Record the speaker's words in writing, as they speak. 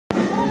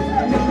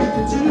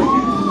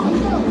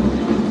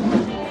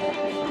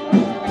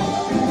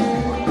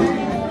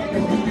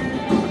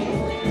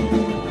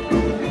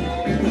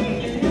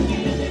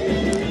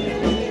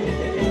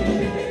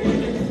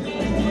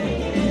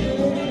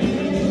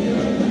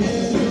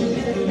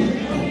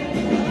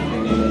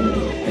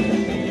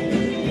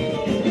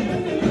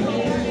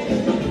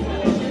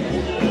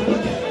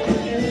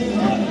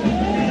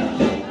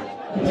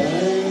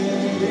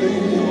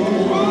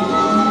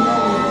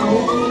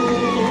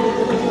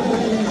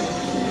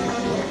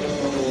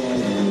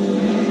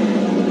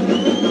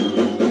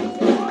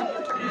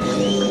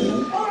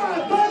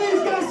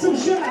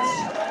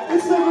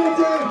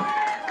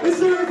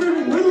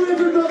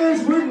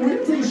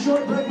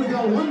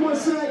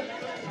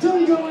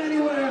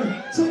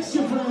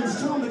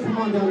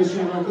on down to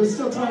Shamrock. There's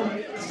still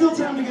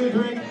time to get a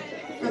drink,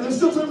 and there's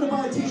still time to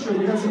buy a t-shirt.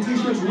 We got some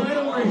t-shirts right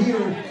over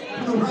here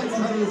on the right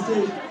side of the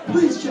stage.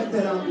 Please check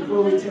that out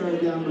before we tear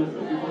it down,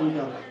 before we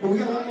go. But we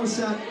got one more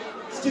set.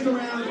 Stick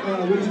around.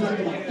 We'll be back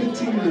in about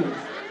 15 minutes.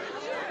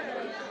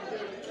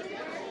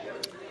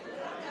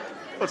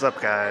 What's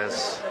up,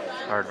 guys?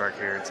 Aardvark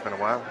here. It's been a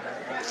while.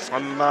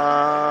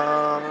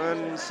 I'm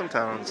in some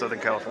town in Southern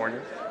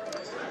California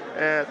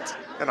at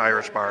an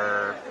Irish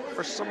bar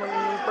for someone's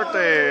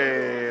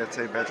birthday. It's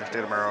St. Patrick's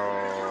Day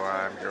tomorrow.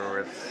 I'm here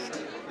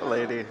with a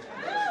lady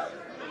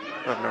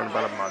who I've known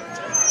about a month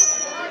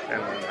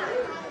and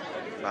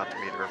about to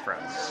meet her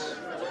friends.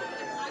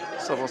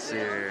 So we'll see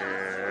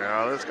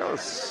how this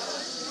goes.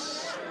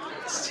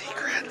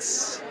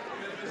 Secrets.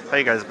 How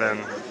you guys been?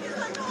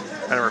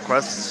 Any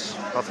requests?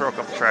 I'll throw a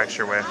couple tracks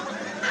your way.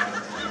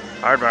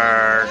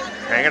 Aardvark,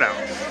 hanging out.